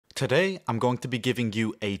Today, I'm going to be giving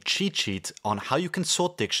you a cheat sheet on how you can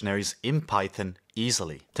sort dictionaries in Python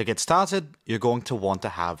easily. To get started, you're going to want to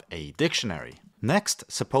have a dictionary. Next,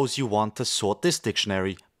 suppose you want to sort this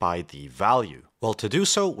dictionary by the value. Well, to do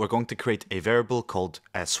so, we're going to create a variable called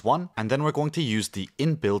s1, and then we're going to use the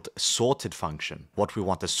inbuilt sorted function. What we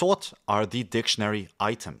want to sort are the dictionary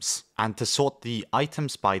items. And to sort the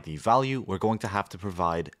items by the value, we're going to have to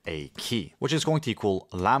provide a key, which is going to equal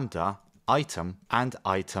lambda item and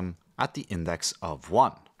item at the index of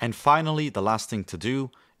 1. And finally, the last thing to do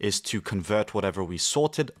is to convert whatever we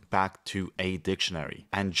sorted back to a dictionary.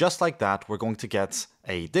 And just like that, we're going to get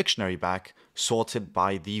a dictionary back sorted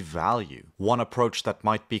by the value. One approach that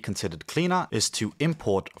might be considered cleaner is to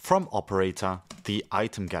import from operator the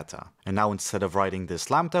item getter. And now instead of writing this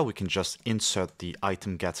lambda, we can just insert the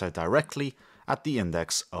item getter directly at the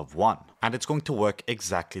index of 1. And it's going to work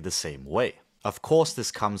exactly the same way. Of course,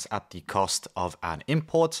 this comes at the cost of an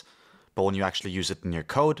import, but when you actually use it in your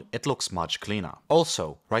code, it looks much cleaner.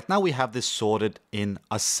 Also, right now we have this sorted in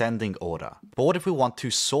ascending order. But what if we want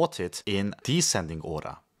to sort it in descending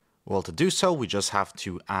order? Well, to do so, we just have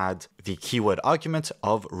to add the keyword argument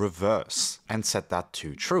of reverse and set that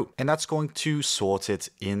to true. And that's going to sort it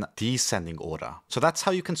in descending order. So that's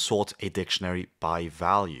how you can sort a dictionary by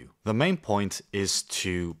value. The main point is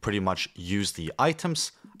to pretty much use the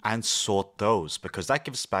items and sort those, because that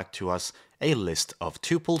gives back to us a list of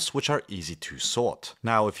tuples which are easy to sort.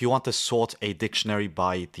 Now, if you want to sort a dictionary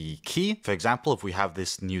by the key, for example, if we have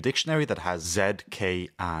this new dictionary that has Z, K,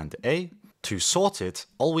 and A, to sort it,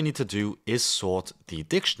 all we need to do is sort the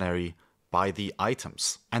dictionary by the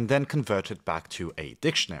items and then convert it back to a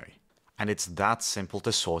dictionary. And it's that simple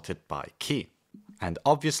to sort it by key. And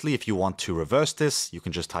obviously, if you want to reverse this, you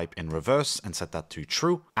can just type in reverse and set that to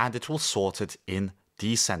true, and it will sort it in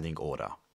descending order.